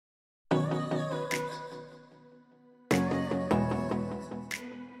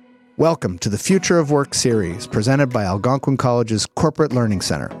Welcome to the Future of Work series presented by Algonquin College's Corporate Learning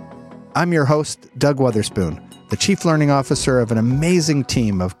Center. I'm your host, Doug Weatherspoon, the Chief Learning Officer of an amazing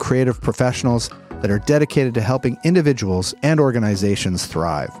team of creative professionals that are dedicated to helping individuals and organizations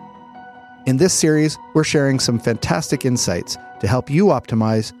thrive. In this series, we're sharing some fantastic insights to help you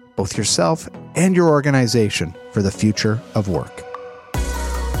optimize both yourself and your organization for the future of work.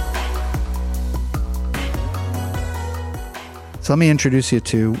 So let me introduce you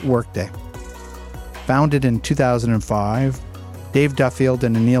to Workday. Founded in 2005, Dave Duffield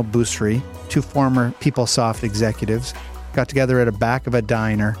and Anil Bousri, two former PeopleSoft executives, got together at the back of a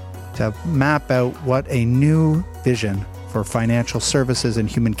diner to map out what a new vision for financial services and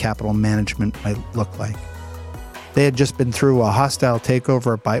human capital management might look like. They had just been through a hostile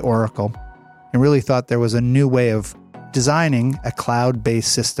takeover by Oracle and really thought there was a new way of designing a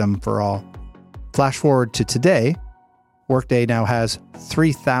cloud-based system for all. Flash forward to today, Workday now has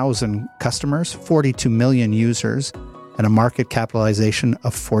 3,000 customers, 42 million users, and a market capitalization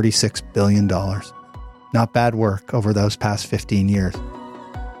of $46 billion. Not bad work over those past 15 years.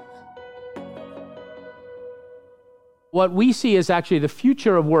 What we see is actually the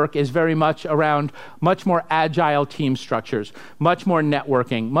future of work is very much around much more agile team structures, much more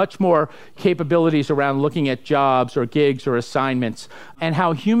networking, much more capabilities around looking at jobs or gigs or assignments, and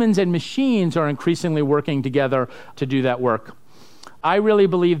how humans and machines are increasingly working together to do that work. I really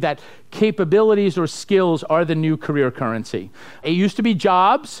believe that capabilities or skills are the new career currency. It used to be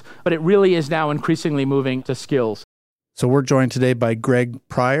jobs, but it really is now increasingly moving to skills. So we're joined today by Greg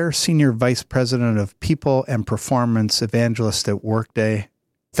Pryor, Senior Vice President of People and Performance Evangelist at Workday.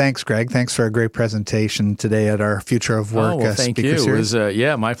 Thanks, Greg. Thanks for a great presentation today at our Future of Work thank speaker you. series. It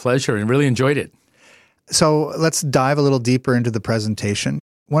was, my pleasure, and really enjoyed it. So let's dive a little deeper into the presentation.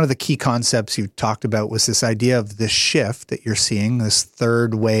 One of the key concepts you talked about was this idea of this shift that you're seeing, this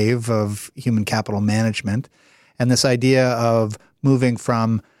third wave of human capital management, and this idea of moving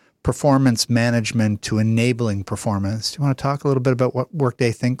from performance management to enabling performance. Do you want to talk a little bit about what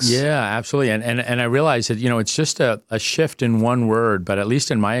Workday thinks? Yeah, absolutely. And I realize that, it's just a shift in one word, but at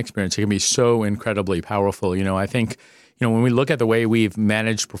least in my experience, it can be so incredibly powerful. I think, when we look at the way we've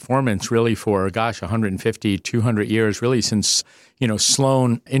managed performance really for, 150, 200 years, really since,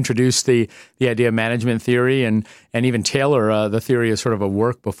 Sloan introduced the idea of management theory and even Taylor, the theory of sort of a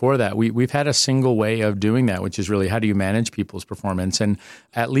work before that, we've had a single way of doing that, which is really how do you manage people's performance? And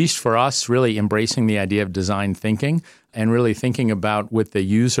at least for us, really embracing the idea of design thinking and really thinking about with the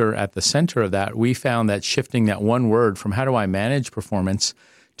user at the center of that, we found that shifting that one word from how do I manage performance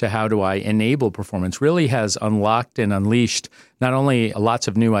to how do I enable performance really has unlocked and unleashed not only lots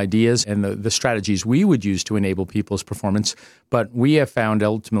of new ideas and the strategies we would use to enable people's performance, but we have found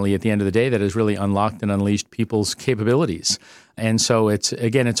ultimately at the end of the day that has really unlocked and unleashed people's capabilities. And so it's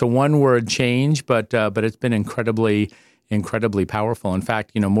a one-word change, but it's been incredibly powerful. In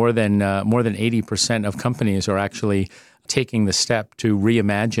fact, more than 80% of companies are actually taking the step to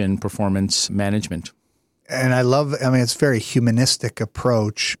reimagine performance management. And it's a very humanistic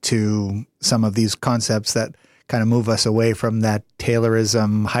approach to some of these concepts that kind of move us away from that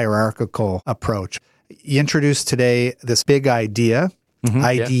Taylorism hierarchical approach. You introduced today this big idea,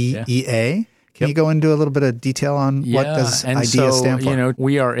 IDEA. Yeah. Can you go into a little bit of detail on what does IDEA stand for?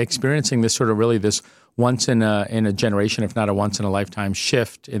 We are experiencing this sort of really this once in a generation, if not a once in a lifetime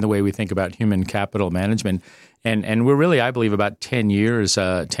shift in the way we think about human capital management. And we're really, I believe, about 10 years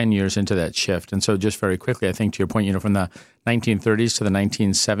into that shift. And so just very quickly, I think to your point, from the 1930s to the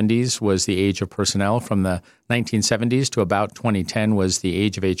 1970s was the age of personnel. From the 1970s to about 2010 was the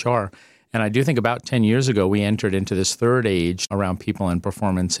age of HR. And I do think about 10 years ago, we entered into this third age around people and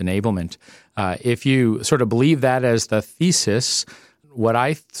performance enablement. If you sort of believe that as the thesis, what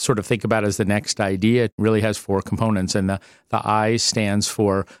I sort of think about as the next idea really has four components. And the I stands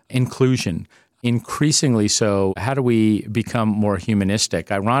for inclusion. Increasingly so, how do we become more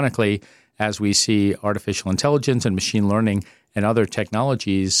humanistic? Ironically, as we see artificial intelligence and machine learning and other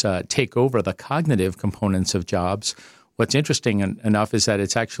technologies take over the cognitive components of jobs, what's interesting enough is that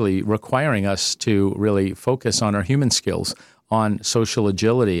it's actually requiring us to really focus on our human skills, on social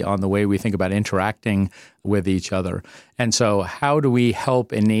agility, on the way we think about interacting with each other. And so how do we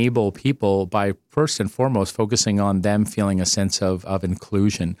help enable people by first and foremost focusing on them feeling a sense of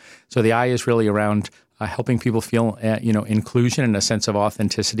inclusion? So the I is really around helping people feel inclusion and a sense of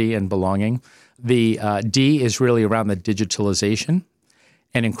authenticity and belonging. The D is really around the digitalization.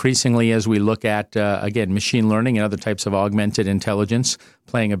 And increasingly, as we look at, again, machine learning and other types of augmented intelligence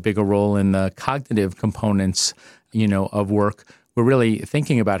playing a bigger role in the cognitive components, of work, we're really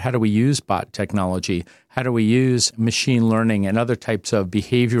thinking about how do we use bot technology? How do we use machine learning and other types of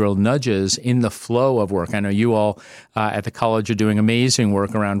behavioral nudges in the flow of work? I know you all at the college are doing amazing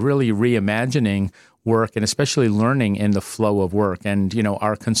work around really reimagining work and especially learning in the flow of work. And,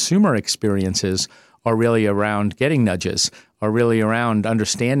 our consumer experiences are really around getting nudges, are really around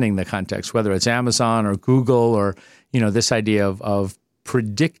understanding the context, whether it's Amazon or Google or, this idea of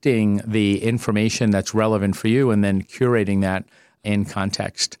predicting the information that's relevant for you and then curating that in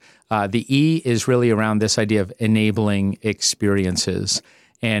context. The E is really around this idea of enabling experiences.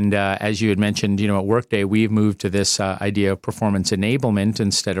 And as you had mentioned, at Workday, we've moved to this idea of performance enablement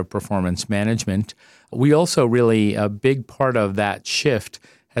instead of performance management. We also really, a big part of that shift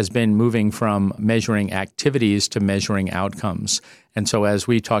has been moving from measuring activities to measuring outcomes. And so as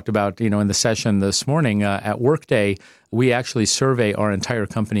we talked about, in the session this morning at Workday, we actually survey our entire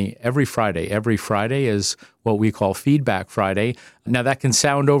company every Friday. Every Friday is what we call Feedback Friday. Now that can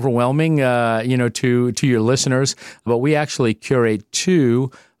sound overwhelming, to your listeners, but we actually curate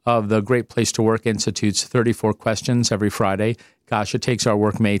 2 of the Great Place to Work Institute's 34 questions every Friday. Gosh, it takes our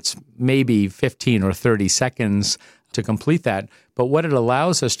workmates maybe 15 or 30 seconds to complete that. But what it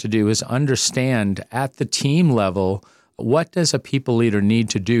allows us to do is understand at the team level, what does a people leader need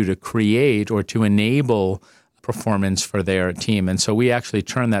to do to create or to enable performance for their team? And so we actually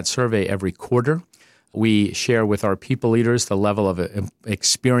turn that survey every quarter. We share with our people leaders the level of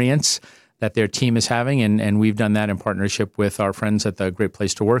experience that their team is having, and we've done that in partnership with our friends at the Great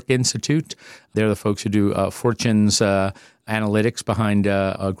Place to Work Institute. They're the folks who do Fortune's analytics behind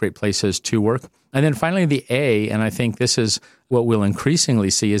Great Places to Work. And then finally, the A, and I think this is what we'll increasingly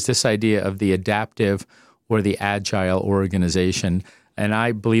see, is this idea of the adaptive or the agile organization. And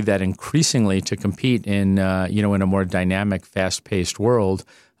I believe that increasingly to compete in a more dynamic, fast-paced world,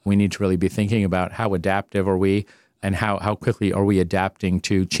 we need to really be thinking about how adaptive are we and how quickly are we adapting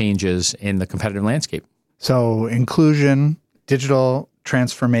to changes in the competitive landscape. So inclusion, digital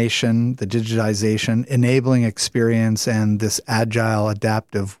transformation, the digitization, enabling experience, and this agile,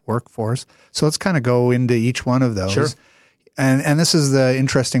 adaptive workforce. So let's kind of go into each one of those. Sure. And this is the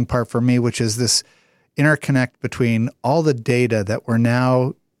interesting part for me, which is this interconnect between all the data that we're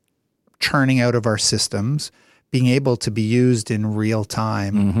now churning out of our systems, being able to be used in real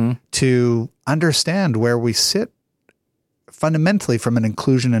time to understand where we sit fundamentally from an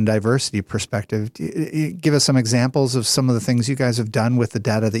inclusion and diversity perspective. Give us some examples of some of the things you guys have done with the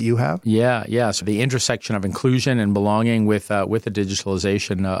data that you have. Yeah. So the intersection of inclusion and belonging with the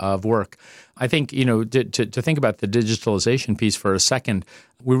digitalization of work. I think, to think about the digitalization piece for a second,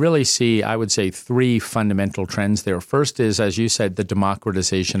 we really see, I would say, 3 fundamental trends there. First is, as you said, the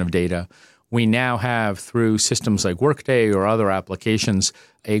democratization of data. We now have, through systems like Workday or other applications,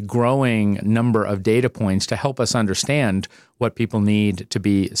 a growing number of data points to help us understand what people need to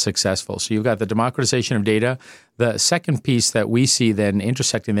be successful. So you've got the democratization of data. The second piece that we see then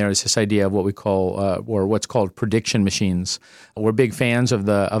intersecting there is this idea of what we call, or what's called prediction machines. We're big fans of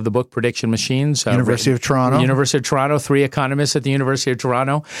the book Prediction Machines. University of Toronto. University of Toronto. 3 economists at the University of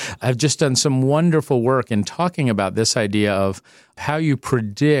Toronto have just done some wonderful work in talking about this idea of how you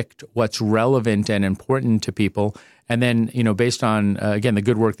predict what's relevant and important to people. And then, based on, again, the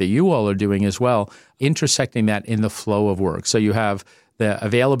good work that you all are doing as well, intersecting that in the flow of work. So you have the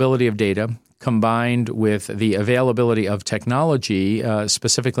availability of data combined with the availability of technology,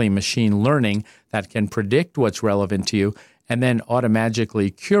 specifically machine learning, that can predict what's relevant to you, and then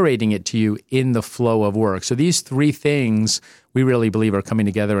automatically curating it to you in the flow of work. So these 3 things we really believe are coming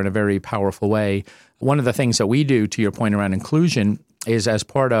together in a very powerful way. One of the things that we do, to your point around inclusion, is as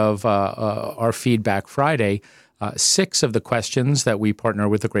part of our Feedback Friday, 6 of the questions that we partner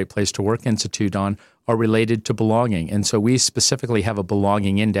with the Great Place to Work Institute on are related to belonging. And so we specifically have a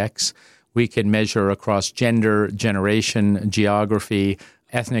belonging index. We can measure across gender, generation, geography,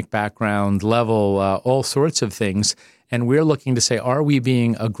 ethnic background, level, all sorts of things. And we're looking to say, are we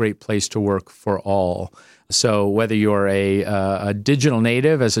being a great place to work for all? So whether you're a digital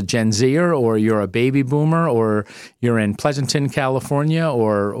native as a Gen Zer, or you're a baby boomer, or you're in Pleasanton, California,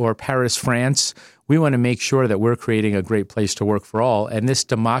 or Paris, France, we want to make sure that we're creating a great place to work for all. And this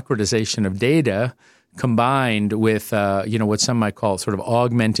democratization of data combined with what some might call sort of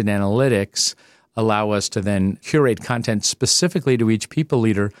augmented analytics allow us to then curate content specifically to each people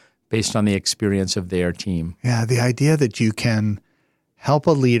leader based on the experience of their team. Yeah, the idea that you can help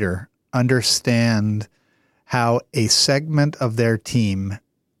a leader understand how a segment of their team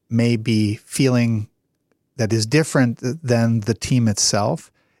may be feeling that is different than the team itself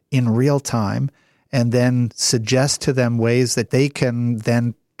in real time, and then suggest to them ways that they can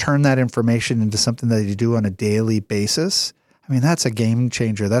then turn that information into something that you do on a daily basis. I I mean, that's a game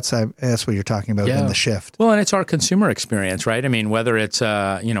changer. That's what you're talking about in the shift. Well, and it's our consumer experience, right? I mean, whether it's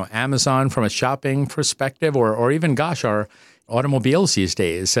Amazon from a shopping perspective, or even, our automobiles these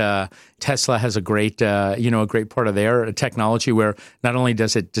days. Tesla has a great part of their technology where not only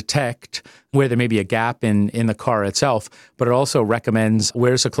does it detect where there may be a gap in the car itself, but it also recommends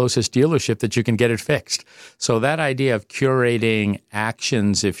where's the closest dealership that you can get it fixed. So that idea of curating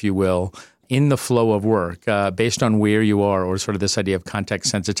actions, if you will, in the flow of work based on where you are, or sort of this idea of context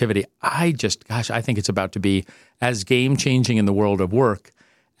sensitivity, I think it's about to be as game-changing in the world of work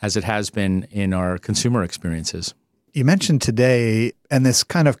as it has been in our consumer experiences. You mentioned today, and this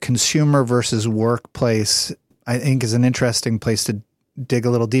kind of consumer versus workplace, I think, is an interesting place to dig a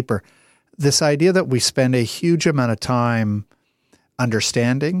little deeper. This idea that we spend a huge amount of time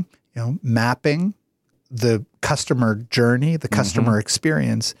understanding, mapping the customer journey, the customer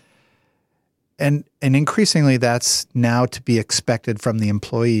experience, and increasingly that's now to be expected from the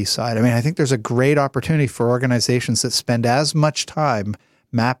employee side. I mean, I think there's a great opportunity for organizations that spend as much time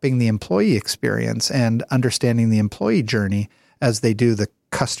mapping the employee experience and understanding the employee journey as they do the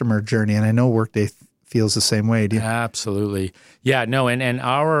customer journey. And I know Workday feels the same way. Do you? Absolutely. Yeah, no, and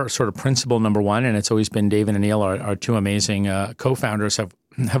our sort of principle number one, and it's always been Dave and Anil, our two amazing co-founders,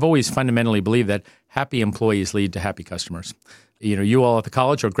 have always fundamentally believed that happy employees lead to happy customers. You all at the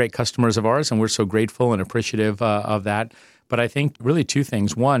college are great customers of ours, and we're so grateful and appreciative of that. But I think really two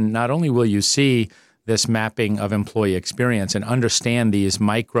things. One, not only will you see this mapping of employee experience and understand these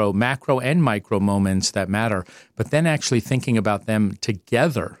macro and micro moments that matter, but then actually thinking about them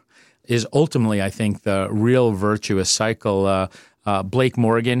together is ultimately, I think, the real virtuous cycle. Blake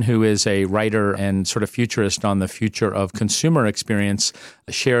Morgan, who is a writer and sort of futurist on the future of consumer experience,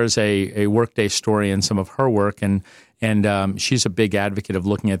 shares a Workday story in some of her work, and she's a big advocate of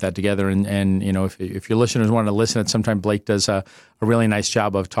looking at that together. And if your listeners want to listen, sometimes Blake does a really nice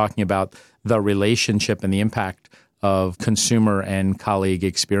job of talking about the relationship and the impact of consumer and colleague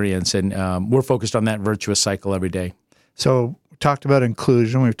experience. And we're focused on that virtuous cycle every day. So we talked about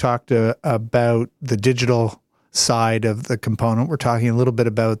inclusion. We've talked about the digital side of the component. We're talking a little bit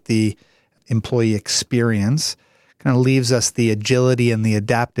about the employee experience. Kind of leaves us the agility and the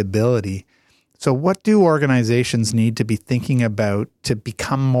adaptability. So what do organizations need to be thinking about to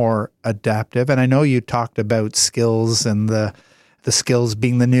become more adaptive? And I know you talked about skills and the skills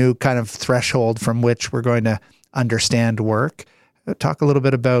being the new kind of threshold from which we're going to understand work. Talk a little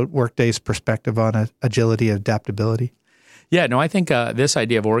bit about Workday's perspective on agility, adaptability. Yeah, no, I think this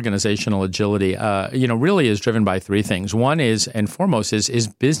idea of organizational agility, really is driven by three things. One is, and foremost, is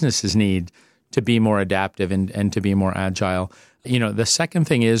businesses need to be more adaptive and to be more agile. The second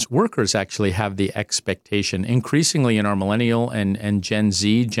thing is workers actually have the expectation, increasingly in our millennial and Gen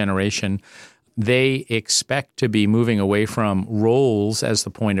Z generation, they expect to be moving away from roles as the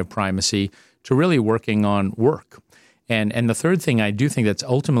point of primacy to really working on work. And the third thing I do think that's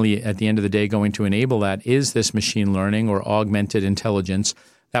ultimately at the end of the day going to enable that is this machine learning or augmented intelligence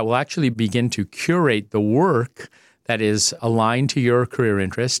that will actually begin to curate the work that is aligned to your career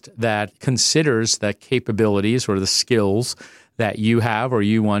interest, that considers the capabilities or the skills that you have or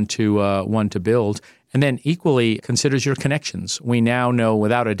you want to build, and then equally considers your connections. We now know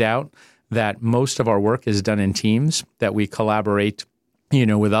without a doubt that most of our work is done in teams, that we collaborate,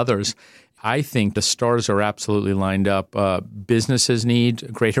 with others. I think the stars are absolutely lined up. Businesses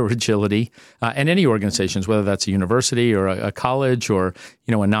need greater agility, and any organizations, whether that's a university or a college or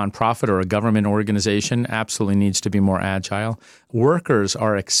a nonprofit or a government organization, absolutely needs to be more agile. Workers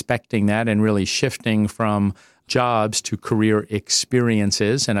are expecting that and really shifting from jobs to career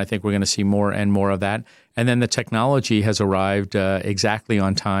experiences, and I think we're going to see more and more of that. And then the technology has arrived exactly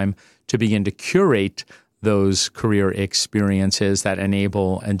on time to begin to curate those career experiences that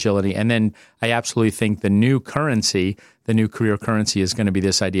enable agility. And then I absolutely think the new career currency is going to be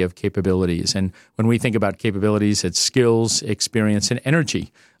this idea of capabilities. And when we think about capabilities, it's skills, experience, and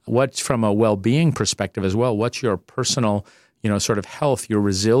energy. What's from a well-being perspective as well? What's your personal, sort of health, your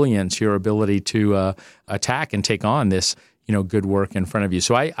resilience, your ability to attack and take on this, good work in front of you.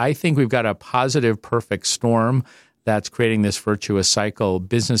 So I think we've got a positive, perfect storm that's creating this virtuous cycle.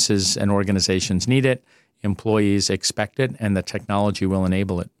 Businesses and organizations need it. Employees expect it, and the technology will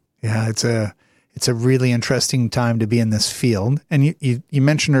enable it. Yeah, it's a really interesting time to be in this field. And you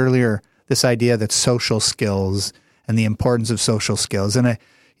mentioned earlier this idea that social skills and the importance of social skills. And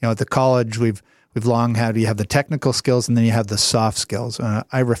at the college we've long had, you have the technical skills and then you have the soft skills.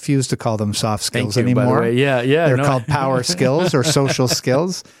 I refuse to call them soft skills anymore. By the way. Yeah. They're called power skills or social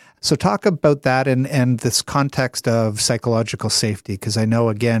skills. So talk about that and this context of psychological safety, because I know,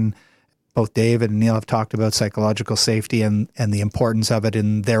 again, both Dave and Neil have talked about psychological safety and the importance of it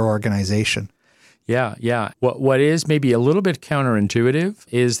in their organization. Yeah. What is maybe a little bit counterintuitive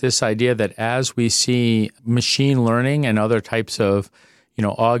is this idea that as we see machine learning and other types of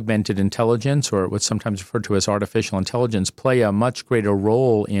augmented intelligence, or what's sometimes referred to as artificial intelligence, play a much greater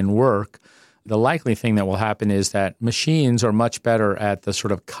role in work, the likely thing that will happen is that machines are much better at the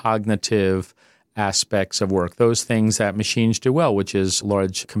sort of cognitive aspects of work, those things that machines do well, which is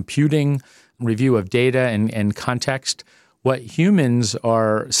large computing, review of data and context. What humans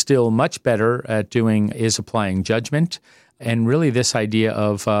are still much better at doing is applying judgment, and really this idea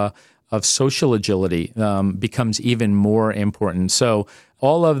of social agility becomes even more important. So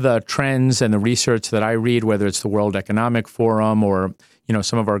all of the trends and the research that I read, whether it's the World Economic Forum or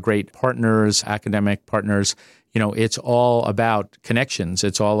some of our great partners, academic partners, it's all about connections.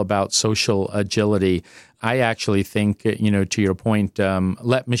 It's all about social agility. I actually think, to your point,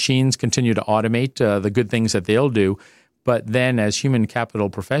 let machines continue to automate the good things that they'll do. But then as human capital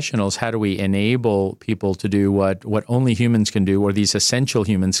professionals, how do we enable people to do what only humans can do, or these essential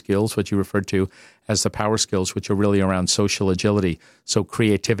human skills, what you referred to as the power skills, which are really around social agility. So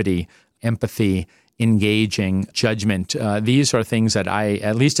creativity, empathy, engaging, judgment. These are things that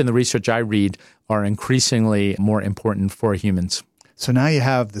at least in the research I read, are increasingly more important for humans. So now you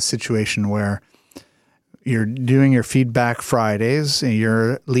have the situation where you're doing your Feedback Fridays, and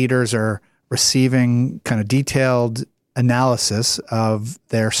your leaders are receiving kind of detailed analysis of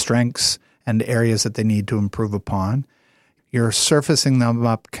their strengths and areas that they need to improve upon. You're surfacing them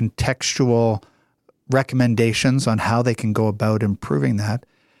up contextual recommendations on how they can go about improving that.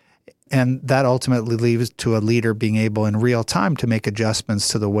 And that ultimately leads to a leader being able in real time to make adjustments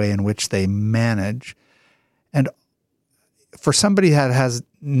to the way in which they manage. And for somebody that has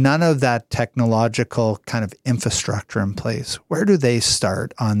none of that technological kind of infrastructure in place, where do they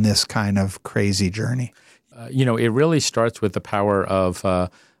start on this kind of crazy journey? It really starts with the power of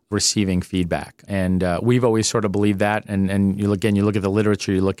receiving feedback. And we've always sort of believed that. And you look at the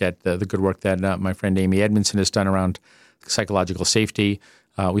literature, you look at the good work that my friend Amy Edmondson has done around psychological safety.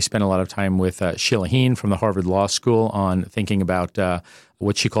 We spent a lot of time with Sheila Heen from the Harvard Law School on thinking about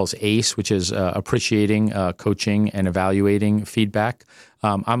what she calls ACE, which is appreciating, coaching, and evaluating feedback.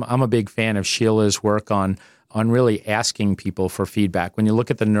 I'm a big fan of Sheila's work on really asking people for feedback. When you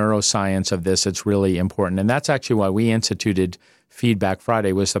look at the neuroscience of this, it's really important. And that's actually why we instituted Feedback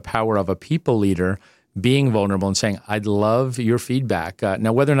Friday, was the power of a people leader being vulnerable and saying, I'd love your feedback.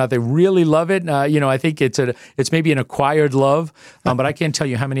 Now, whether or not they really love it, I think it's maybe an acquired love. But I can't tell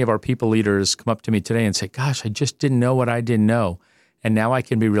you how many of our people leaders come up to me today and say, gosh, I just didn't know what I didn't know. And now I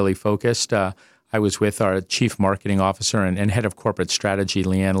can be really focused. I was with our chief marketing officer and head of corporate strategy,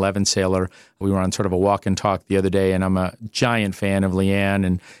 Leanne Levensaler. We were on sort of a walk and talk the other day, and I'm a giant fan of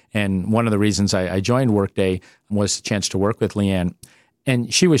Leanne. And one of the reasons I joined Workday was the chance to work with Leanne.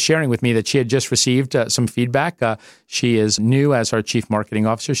 And she was sharing with me that she had just received some feedback. She is new as our chief marketing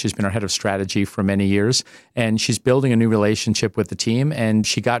officer. She's been our head of strategy for many years, and she's building a new relationship with the team. And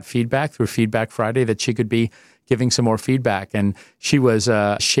she got feedback through Feedback Friday that she could be giving some more feedback. And she was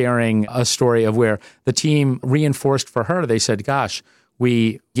sharing a story of where the team reinforced for her. They said, gosh,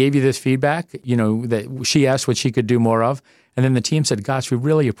 we gave you this feedback, that she asked what she could do more of. And then the team said, gosh, we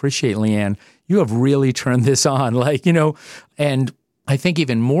really appreciate, Leanne, you have really turned this on. And I think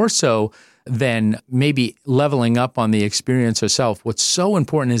even more so than maybe leveling up on the experience herself, what's so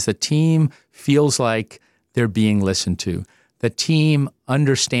important is the team feels like they're being listened to. The team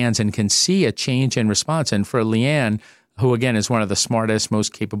understands and can see a change in response. And for Leanne, who again is one of the smartest,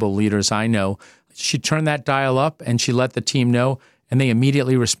 most capable leaders I know, she turned that dial up and she let the team know, and they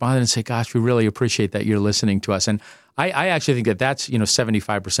immediately responded and said, gosh, we really appreciate that you're listening to us. And I actually think that that's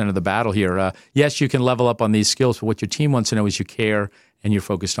 75% of the battle here. Yes, you can level up on these skills, but what your team wants to know is you care and you're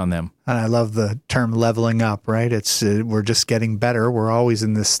focused on them. And I love the term leveling up, right? It's we're just getting better. We're always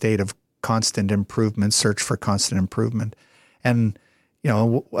in this state of constant improvement, search for constant improvement. And,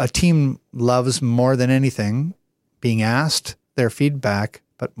 a team loves more than anything being asked their feedback,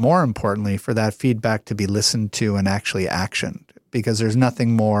 but more importantly, for that feedback to be listened to and actually actioned, because there's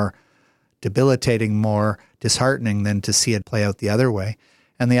nothing more debilitating, more disheartening than to see it play out the other way.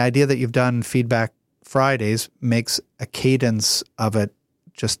 And the idea that you've done Feedback Fridays makes a cadence of it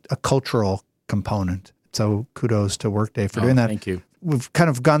just a cultural component. So kudos to Workday for doing that. Thank you. We've kind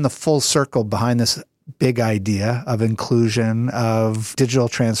of gone the full circle behind this big idea of inclusion, of digital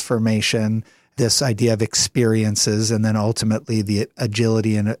transformation, this idea of experiences, and then ultimately the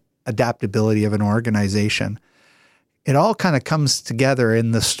agility and adaptability of an organization. It all kind of comes together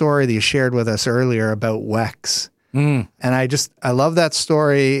in the story that you shared with us earlier about WEX. And I love that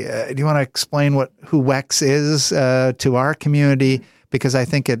story. Do you want to explain who WEX is to our community? Because I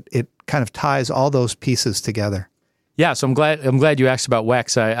think it kind of ties all those pieces together. Yeah, so I'm glad you asked about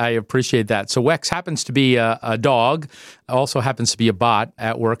WEX. I appreciate that. So WEX happens to be a dog, also happens to be a bot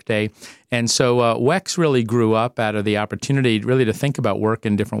at Workday. And so WEX really grew up out of the opportunity really to think about work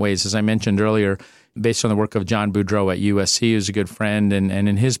in different ways. As I mentioned earlier, based on the work of John Boudreau at USC, who's a good friend, and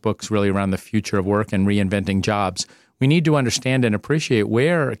in his books really around the future of work and reinventing jobs, we need to understand and appreciate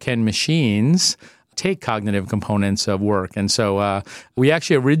where can machines take cognitive components of work. And so we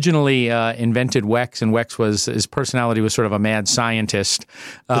actually originally invented WEX, and WEX his personality was sort of a mad scientist.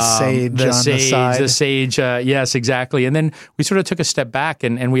 The sage on the side. The sage, yes, exactly. And then we sort of took a step back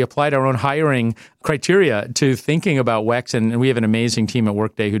and we applied our own hiring criteria to thinking about WEX, and we have an amazing team at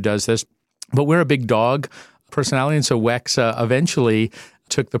Workday who does this. But we're a big dog personality, and so WEX eventually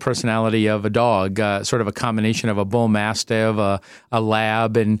took the personality of a dog, sort of a combination of a bull mastiff, a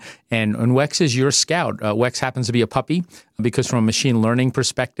lab, and WEX is your scout. WEX happens to be a puppy because from a machine learning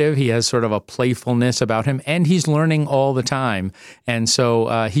perspective, he has sort of a playfulness about him, and he's learning all the time. And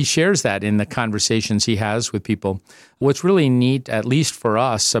so he shares that in the conversations he has with people. What's really neat, at least for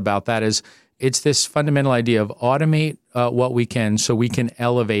us, about that is it's this fundamental idea of automate what we can so we can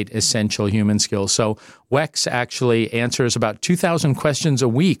elevate essential human skills. So WEX actually answers about 2,000 questions a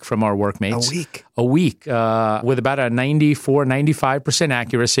week from our workmates. A week, with about a 95%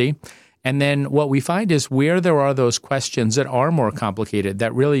 accuracy. And then what we find is where there are those questions that are more complicated,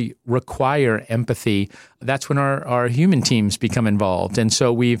 that really require empathy, that's when our human teams become involved. And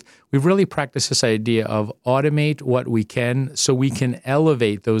so we've really practiced this idea of automate what we can so we can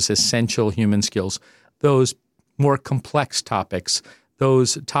elevate those essential human skills, those more complex topics,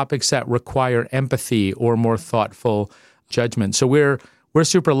 those topics that require empathy or more thoughtful judgment. So we're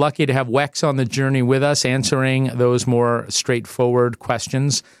super lucky to have WEX on the journey with us, answering those more straightforward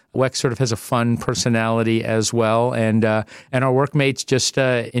questions. WEX sort of has a fun personality as well, and our workmates just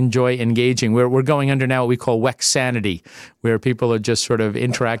enjoy engaging. We're going under now what we call WEX sanity, where people are just sort of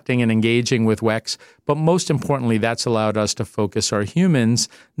interacting and engaging with WEX. But most importantly, that's allowed us to focus our humans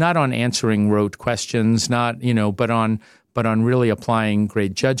not on answering rote questions, but on really applying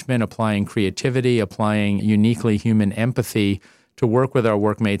great judgment, applying creativity, applying uniquely human empathy to work with our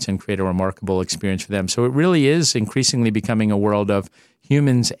workmates and create a remarkable experience for them. So it really is increasingly becoming a world of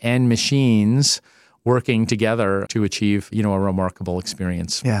humans and machines working together to achieve, a remarkable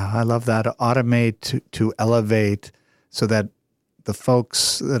experience. Yeah, I love that. Automate to elevate so that the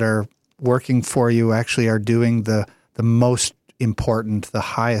folks that are working for you actually are doing the most important, the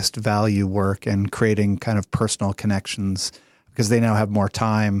highest value work and creating kind of personal connections because they now have more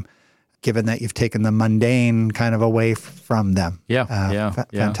time, given that you've taken the mundane kind of away from them.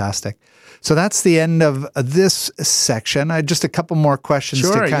 Fantastic. So that's the end of this section. Just a couple more questions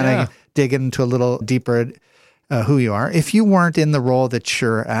to kind of dig into a little deeper who you are. If you weren't in the role that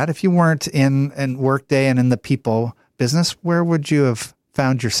you're at, if you weren't in Workday and in the people business, where would you have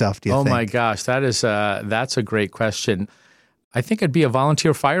found yourself, do you think? Oh my gosh, that's a great question. I think I'd be a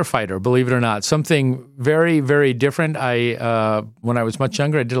volunteer firefighter, believe it or not. Something very, very different. When I was much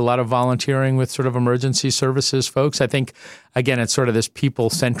younger, I did a lot of volunteering with sort of emergency services folks. I think, again, it's sort of this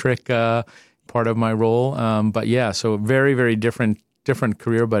people-centric part of my role. But yeah, so very, very different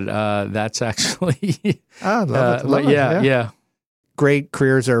career, but that's actually... I love it. Yeah. Great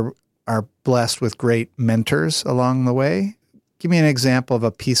careers are blessed with great mentors along the way. Give me an example of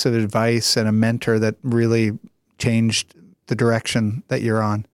a piece of advice and a mentor that really changed the direction that you're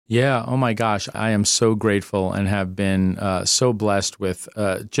on. Yeah. Oh my gosh. I am so grateful and have been so blessed with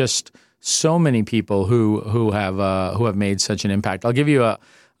just so many people who have made such an impact. I'll give you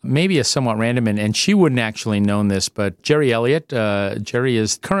maybe a somewhat random, and she wouldn't actually known this, but Jerry Elliott. Jerry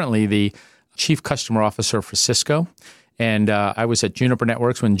is currently the Chief Customer Officer for Cisco. And I was at Juniper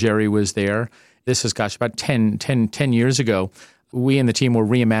Networks when Jerry was there. This is, about 10 years ago. We and the team were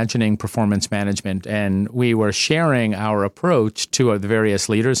reimagining performance management, and we were sharing our approach to the various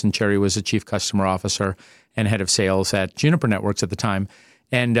leaders, and Jerry was the Chief Customer Officer and Head of Sales at Juniper Networks at the time.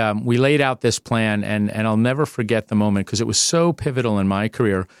 And we laid out this plan, and I'll never forget the moment because it was so pivotal in my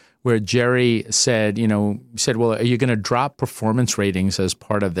career where Jerry said, well, are you going to drop performance ratings as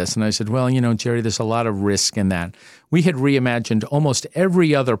part of this? And I said, well, Jerry, there's a lot of risk in that. We had reimagined almost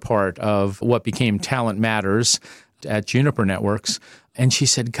every other part of what became Talent Matters at Juniper Networks. And she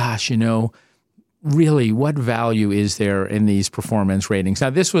said, gosh, really, what value is there in these performance ratings? Now,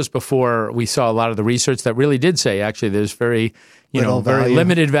 this was before we saw a lot of the research that really did say, actually, there's very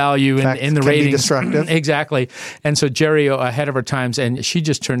limited value in the ratings. Be destructive. Exactly. And so Jerry, ahead of her times, and she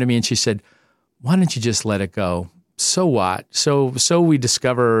just turned to me and she said, why don't you just let it go? so what? So we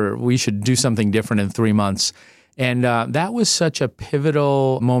discover we should do something different in 3 months. And that was such a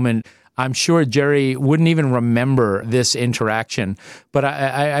pivotal moment. I'm sure Jerry wouldn't even remember this interaction. But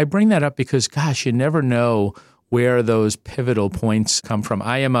I bring that up because, gosh, you never know where those pivotal points come from.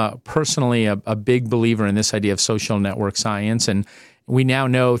 I am personally a big believer in this idea of social network science. And we now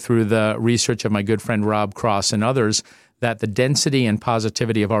know through the research of my good friend Rob Cross and others that the density and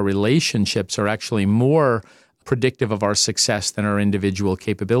positivity of our relationships are actually more predictive of our success than our individual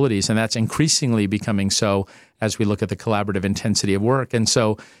capabilities. And that's increasingly becoming so as we look at the collaborative intensity of work. And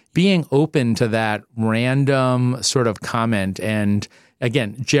so being open to that random sort of comment, and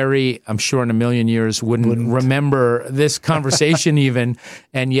again, Jerry, I'm sure in a million years wouldn't remember this conversation even,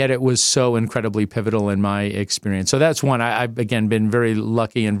 and yet it was so incredibly pivotal in my experience. So that's one. I've, again, been very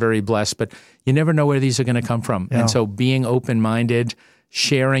lucky and very blessed, but you never know where these are going to come from. Yeah. And so being open-minded,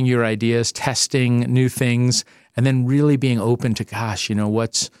 sharing your ideas, testing new things, and then really being open to, gosh,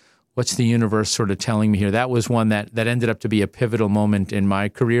 what's the universe sort of telling me here? That was one that ended up to be a pivotal moment in my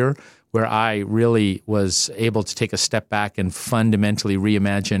career where I really was able to take a step back and fundamentally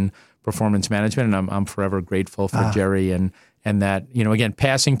reimagine performance management. And I'm forever grateful for Jerry and that, again,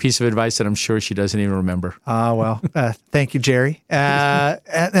 passing piece of advice that I'm sure she doesn't even remember. Thank you, Jerry.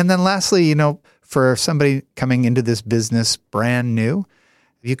 And then lastly, for somebody coming into this business brand new,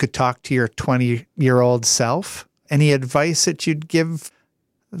 if you could talk to your 20-year-old self, any advice that you'd give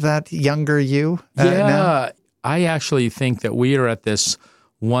that younger you? Now? I actually think that we are at this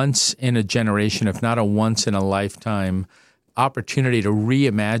once in a generation, if not a once in a lifetime, opportunity to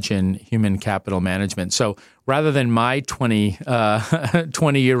reimagine human capital management. So rather than my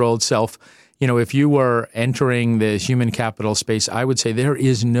 20-year-old self, if you were entering the human capital space, I would say there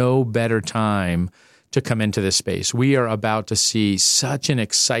is no better time to come into this space. We are about to see such an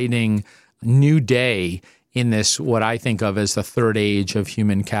exciting new day in this, what I think of as the third age of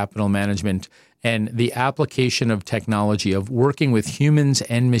human capital management, and the application of technology, of working with humans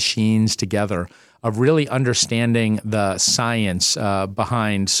and machines together, of really understanding the science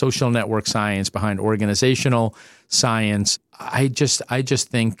behind social network science, behind organizational science. I just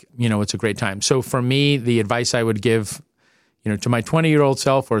think, it's a great time. So for me, the advice I would give, to my 20-year-old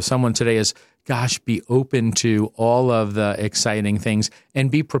self or someone today is, gosh, be open to all of the exciting things and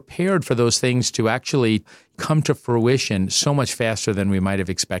be prepared for those things to actually come to fruition so much faster than we might have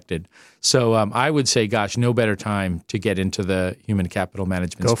expected. So I would say, gosh, no better time to get into the human capital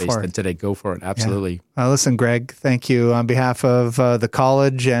management space than today. Go for it. Absolutely. Yeah. Listen, Greg, thank you on behalf of the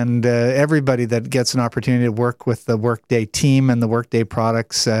college and everybody that gets an opportunity to work with the Workday team and the Workday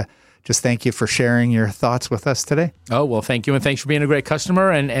products. Just thank you for sharing your thoughts with us today. Oh, well, thank you. And thanks for being a great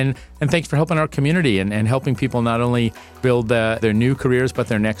customer. And thanks for helping our community and helping people not only build their new careers, but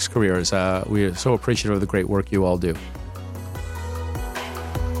their next careers. We are so appreciative of the great work you all do.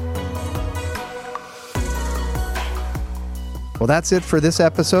 Well, that's it for this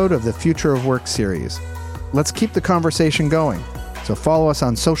episode of the Future of Work series. Let's keep the conversation going. So follow us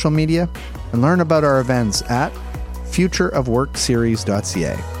on social media and learn about our events at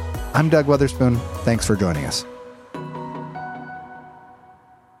futureofworkseries.ca. I'm Doug Weatherspoon. Thanks for joining us.